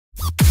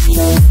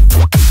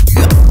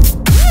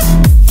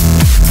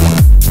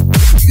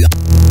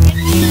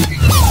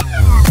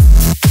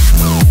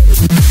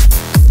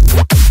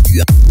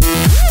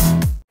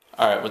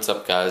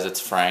up, guys? It's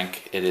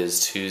Frank. It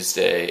is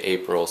Tuesday,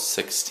 April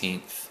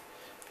 16th,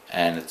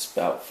 and it's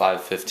about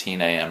 5:15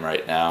 a.m.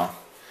 right now.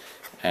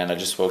 And I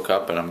just woke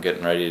up and I'm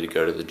getting ready to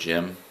go to the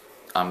gym.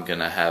 I'm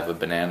gonna have a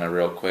banana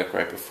real quick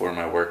right before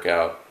my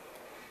workout.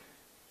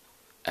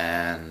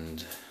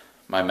 And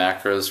my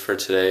macros for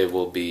today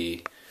will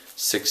be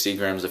 60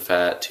 grams of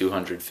fat,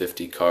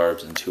 250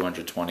 carbs, and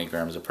 220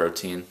 grams of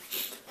protein.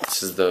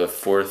 This is the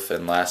fourth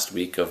and last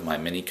week of my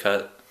mini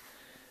cut,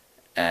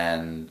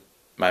 and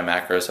my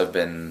macros have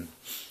been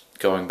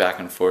going back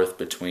and forth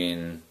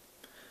between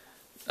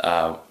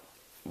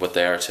what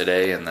they are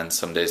today, and then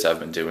some days I've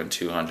been doing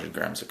 200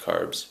 grams of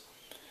carbs.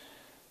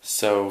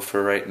 So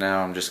for right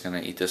now, I'm just going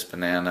to eat this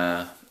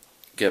banana,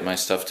 get my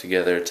stuff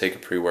together, take a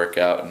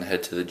pre-workout, and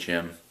head to the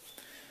gym.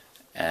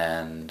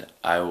 And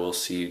I will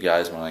see you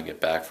guys when I get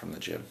back from the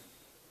gym.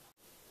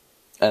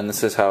 And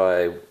this is how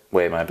I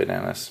weigh my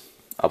bananas.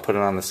 I'll put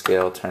it on the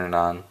scale, turn it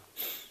on,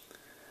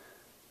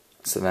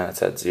 so then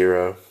it's at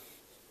 0.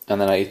 And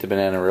then I eat the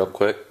banana real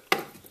quick,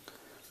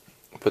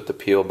 put the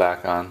peel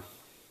back on,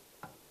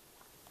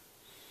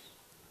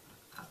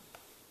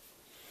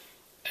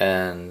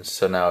 and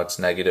so now it's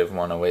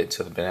 -108,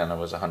 so the banana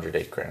was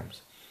 108 grams.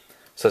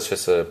 So it's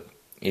just a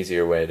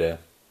easier way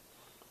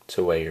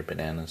to weigh your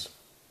bananas.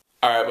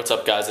 Alright, what's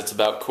up, guys? It's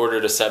about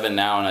 6:45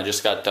 now, and I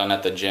just got done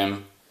at the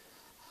gym.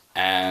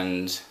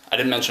 And I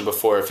didn't mention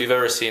before, if you've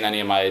ever seen any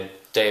of my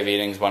day of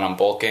eatings when I'm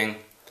bulking,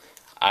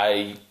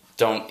 I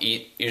don't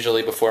eat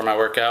usually before my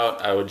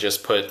workout. I would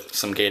just put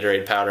some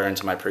Gatorade powder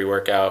into my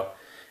pre-workout,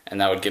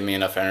 and that would give me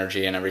enough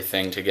energy and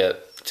everything to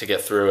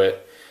get through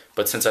it.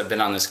 But since I've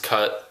been on this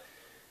cut,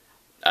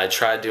 I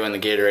tried doing the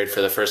Gatorade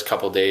for the first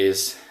couple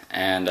days,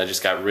 and I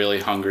just got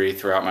really hungry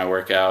throughout my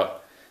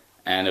workout,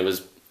 and it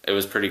was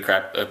a pretty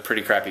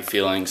crappy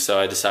feeling. So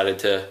I decided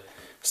to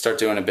start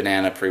doing a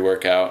banana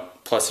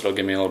pre-workout. Plus, it'll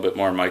give me a little bit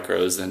more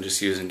macros than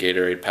just using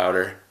Gatorade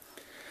powder.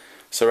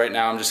 So right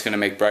now, I'm just gonna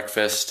make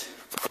breakfast.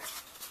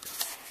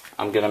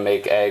 I'm gonna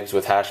make eggs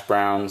with hash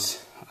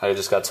browns. I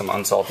just got some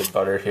unsalted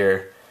butter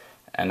here,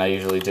 and I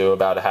usually do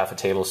about a half a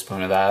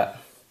tablespoon of that.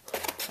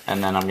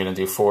 And then I'm gonna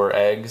do 4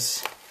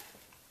 eggs.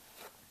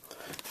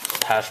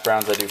 Hash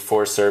browns, I do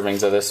 4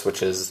 servings of this,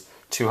 which is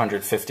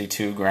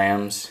 252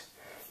 grams.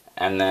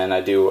 And then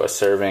I do a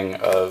serving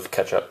of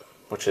ketchup,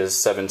 which is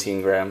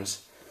 17 grams.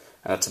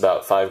 And that's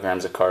about 5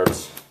 grams of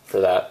carbs for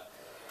that.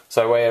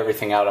 So I weigh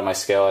everything out on my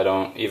scale. I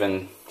don't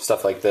even,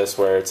 stuff like this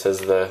where it says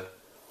the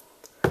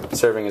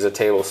serving is a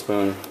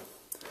tablespoon,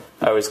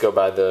 I always go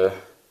by it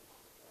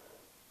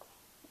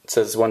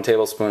says 1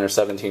 tablespoon or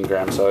 17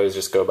 grams, so I always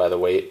just go by the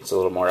weight. It's a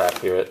little more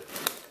accurate.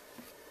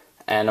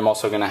 And I'm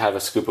also going to have a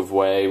scoop of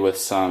whey with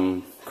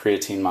some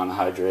creatine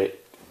monohydrate.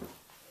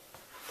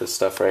 This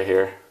stuff right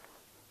here.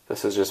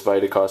 This is just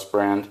Vitacost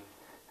brand,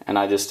 and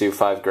I just do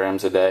 5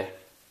 grams a day.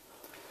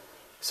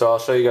 So I'll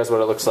show you guys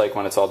what it looks like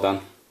when it's all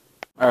done.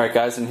 Alright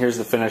guys, and here's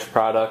the finished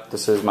product.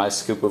 This is my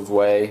scoop of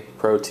whey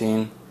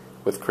protein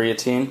with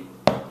creatine.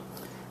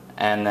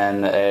 And then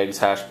the eggs,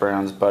 hash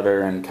browns,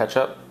 butter, and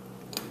ketchup.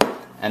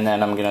 And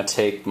then I'm going to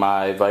take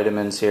my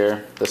vitamins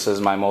here. This is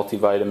my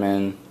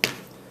multivitamin,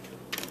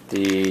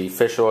 the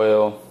fish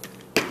oil,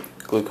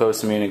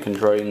 glucosamine and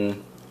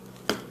chondroitin,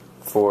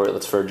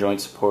 that's for joint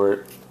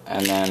support,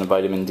 and then a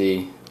vitamin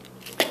D.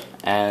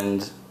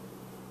 And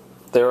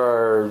there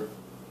are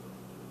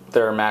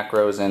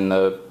macros in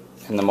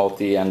the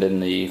multi and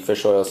in the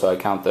fish oil, so I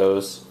count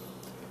those.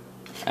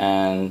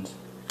 And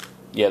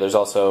yeah, there's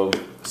also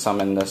some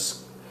in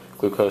this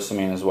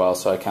glucosamine as well,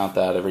 so I count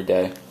that every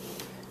day.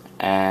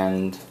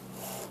 And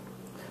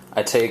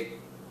I take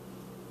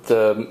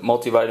the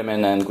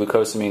multivitamin and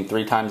glucosamine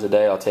 3 times a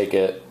day. I'll take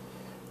it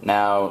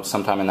now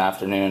sometime in the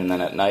afternoon and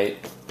then at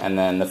night. And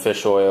then the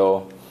fish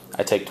oil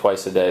I take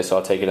twice a day, so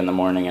I'll take it in the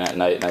morning and at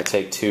night. And I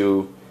take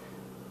 2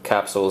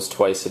 capsules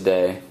twice a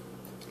day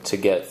to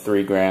get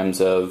 3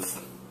 grams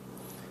of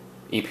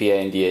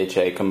EPA and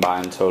DHA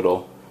combined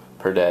total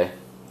per day.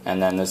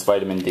 And then this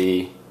vitamin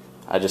D,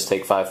 I just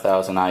take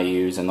 5,000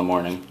 IUs in the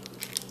morning.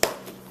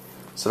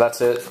 So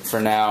that's it for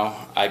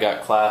now. I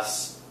got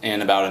class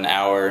in about an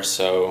hour,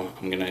 so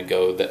I'm gonna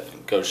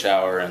go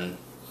shower and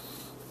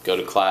go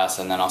to class,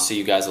 and then I'll see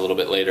you guys a little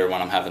bit later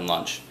when I'm having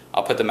lunch.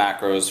 I'll put the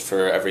macros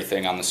for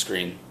everything on the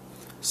screen,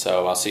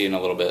 so I'll see you in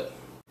a little bit.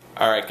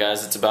 Alright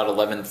guys, it's about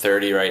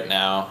 11:30 right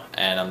now,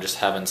 and I'm just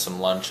having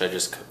some lunch. I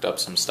just cooked up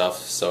some stuff,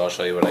 so I'll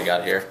show you what I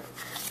got here.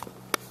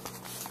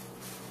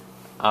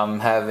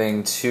 I'm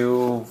having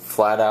 2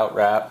 flat out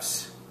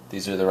wraps.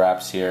 These are the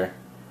wraps here.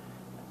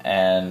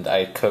 And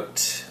I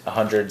cooked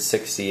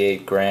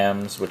 168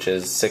 grams, which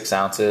is 6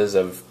 ounces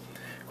of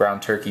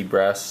ground turkey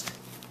breast.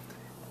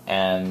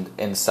 And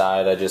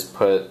inside I just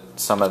put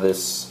some of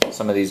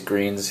these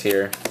greens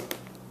here.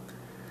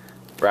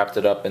 Wrapped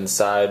it up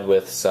inside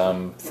with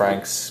some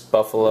Frank's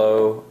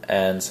Buffalo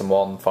and some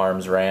Walton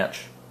Farms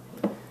Ranch.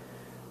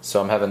 So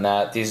I'm having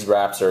that. These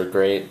wraps are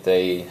great.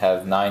 They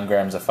have 9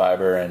 grams of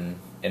fiber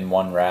in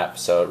one wrap,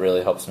 so it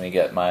really helps me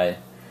get my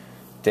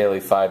daily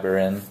fiber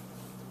in.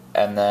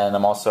 And then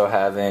I'm also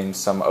having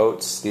some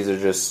oats. These are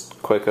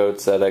just quick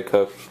oats that I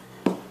cook.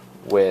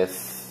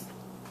 with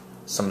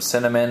some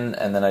cinnamon,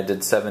 and then I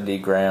did 70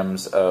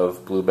 grams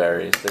of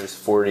blueberries. There's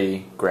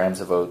 40 grams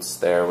of oats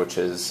there, which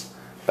is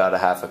about a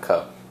half a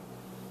cup.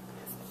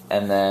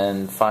 And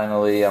then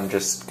finally I'm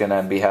just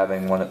gonna be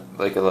having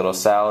like a little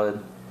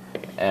salad,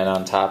 and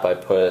on top I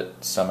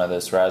put some of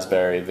this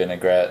raspberry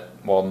vinaigrette,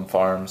 Walden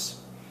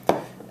Farms,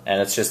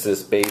 and it's just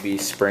this baby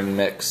spring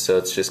mix, so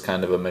it's just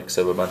kind of a mix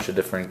of a bunch of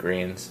different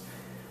greens.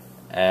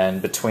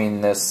 And between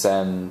this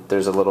and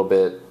there's a little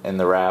bit in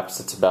the wraps,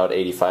 it's about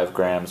 85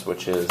 grams,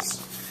 which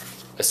is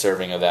a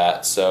serving of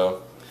that.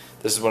 So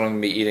this is what I'm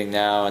going to be eating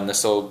now, and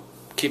this will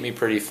keep me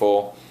pretty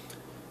full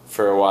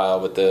for a while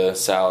with the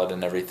salad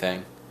and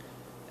everything.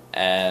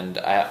 And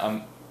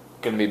I'm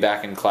going to be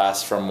back in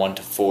class from 1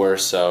 to 4,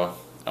 so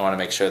I want to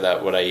make sure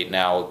that what I eat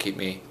now will keep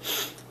me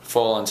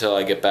full until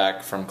I get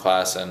back from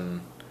class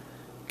and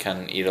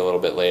can eat a little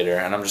bit later.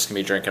 And I'm just going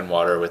to be drinking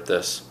water with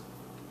this.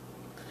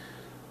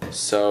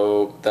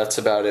 So that's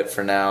about it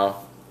for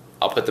now.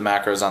 I'll put the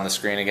macros on the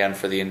screen again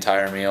for the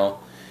entire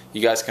meal.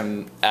 You guys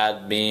can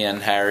add me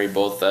and Harry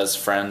both as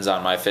friends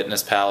on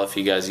MyFitnessPal if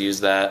you guys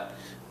use that.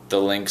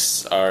 The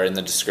links are in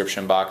the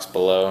description box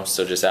below,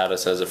 so just add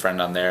us as a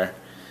friend on there,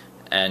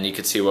 and you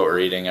can see what we're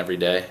eating every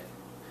day.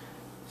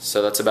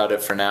 So that's about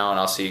it for now, and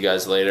I'll see you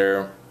guys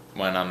later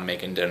when I'm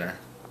making dinner.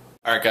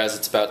 Alright guys,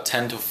 it's about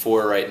 10 to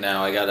 4 right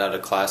now. I got out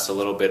of class a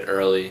little bit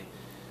early,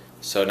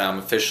 so now I'm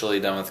officially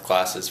done with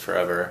classes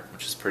forever,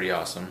 which is pretty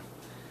awesome.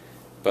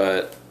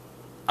 But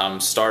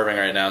I'm starving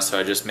right now, so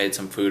I just made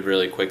some food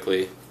really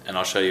quickly, and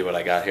I'll show you what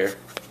I got here.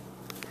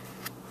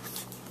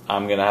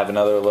 I'm gonna have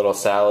another little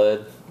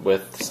salad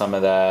with some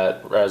of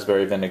that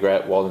raspberry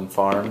vinaigrette, Walden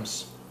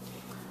Farms,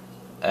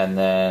 and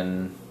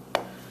then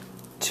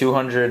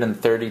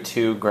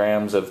 232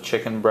 grams of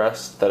chicken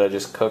breast that I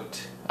just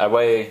cooked. I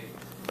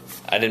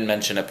didn't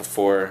mention it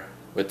before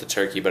with the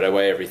turkey, but I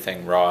weigh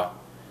everything raw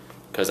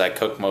because I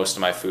cook most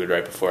of my food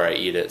right before I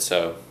eat it,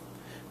 so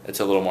it's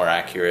a little more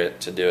accurate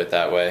to do it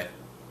that way.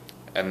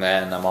 And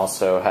then I'm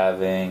also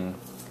having,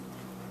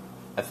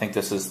 I think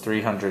this is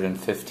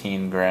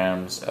 315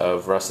 grams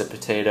of russet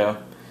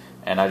potato,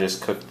 and I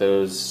just cooked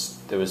those.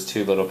 There was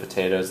 2 little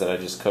potatoes that I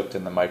just cooked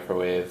in the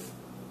microwave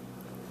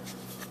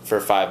for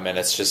 5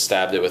 minutes, just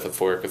stabbed it with a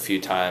fork a few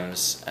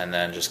times, and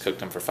then just cooked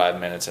them for 5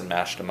 minutes and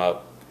mashed them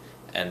up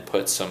and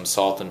put some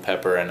salt and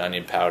pepper and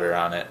onion powder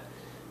on it.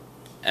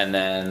 And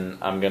then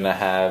I'm going to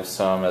have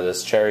some of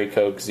this Cherry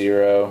Coke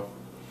Zero,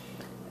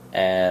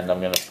 and I'm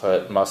going to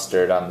put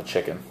mustard on the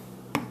chicken.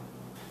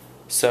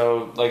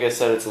 So, like I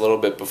said, it's a little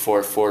bit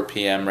before 4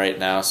 p.m. right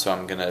now, so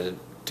I'm going to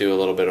do a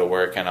little bit of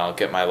work, and I'll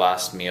get my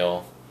last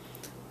meal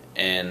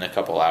in a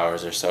couple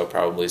hours or so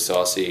probably, so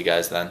I'll see you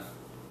guys then.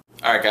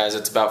 Alright guys,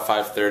 it's about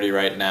 5:30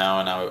 right now,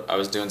 and I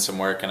was doing some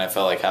work and I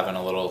felt like having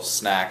a little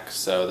snack,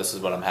 so this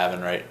is what I'm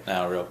having right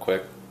now real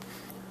quick.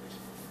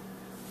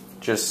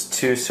 Just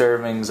 2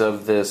 servings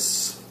of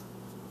this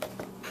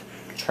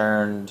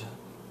churned,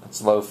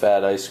 it's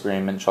low-fat ice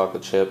cream and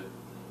chocolate chip,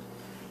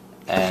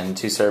 and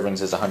 2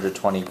 servings is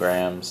 120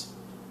 grams,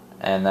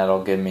 and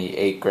that'll give me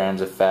 8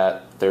 grams of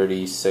fat,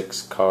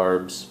 36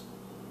 carbs,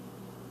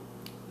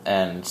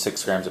 and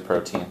 6 grams of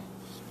protein.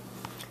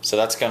 So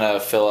that's going to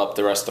fill up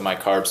the rest of my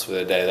carbs for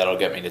the day. That'll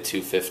get me to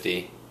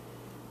 250.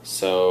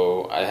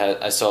 So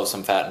I still have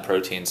some fat and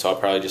protein, so I'll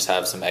probably just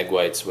have some egg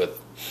whites with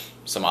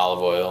some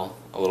olive oil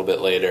a little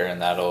bit later,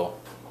 and that'll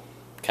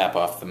cap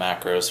off the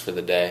macros for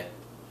the day.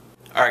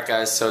 Alright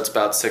guys, so it's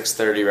about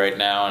 6:30 right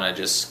now, and I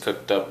just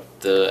cooked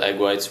up the egg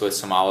whites with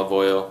some olive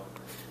oil.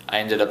 I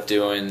ended up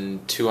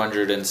doing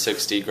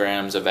 260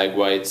 grams of egg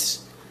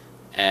whites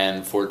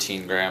and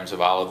 14 grams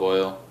of olive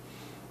oil.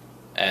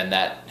 And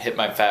that hit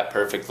my fat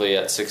perfectly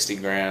at 60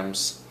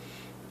 grams,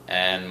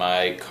 and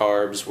my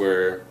carbs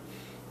were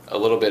a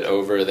little bit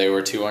over. They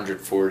were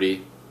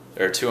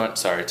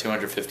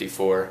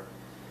 254,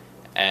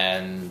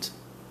 and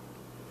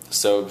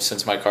so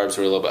since my carbs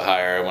were a little bit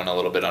higher, I went a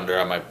little bit under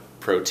on my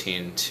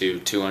protein to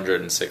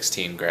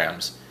 216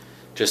 grams,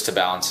 just to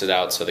balance it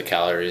out so the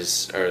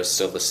calories are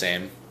still the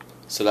same.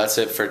 So that's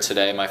it for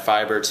today. My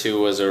fiber too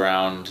was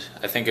around,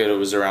 I think it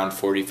was around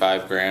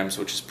 45 grams,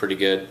 which is pretty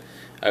good.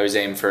 I always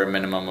aim for a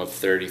minimum of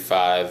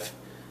 35,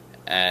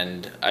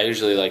 and I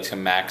usually like to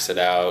max it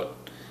out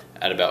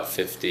at about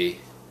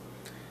 50.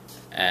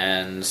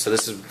 And so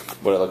this is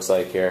what it looks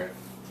like here.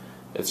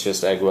 It's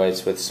just egg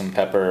whites with some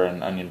pepper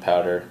and onion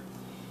powder.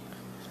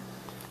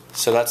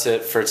 So that's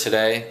it for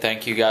today.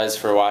 Thank you guys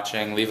for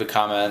watching. Leave a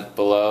comment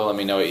below. Let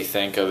me know what you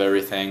think of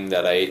everything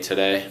that I ate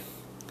today.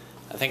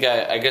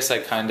 I guess I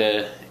kind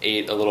of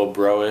ate a little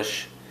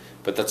bro-ish,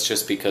 but that's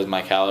just because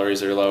my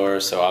calories are lower,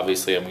 so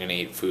obviously I'm going to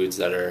eat foods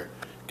that are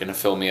going to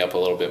fill me up a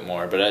little bit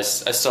more. But I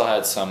still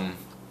had some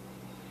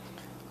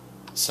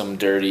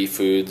dirty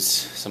foods,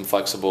 some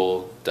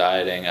flexible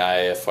dieting,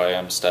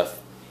 IIFYM stuff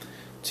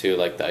too,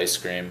 like the ice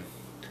cream.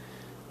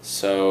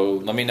 So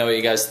let me know what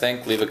you guys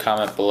think. Leave a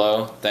comment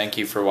below. Thank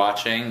you for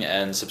watching,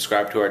 and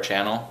subscribe to our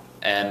channel,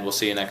 and we'll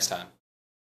see you next time.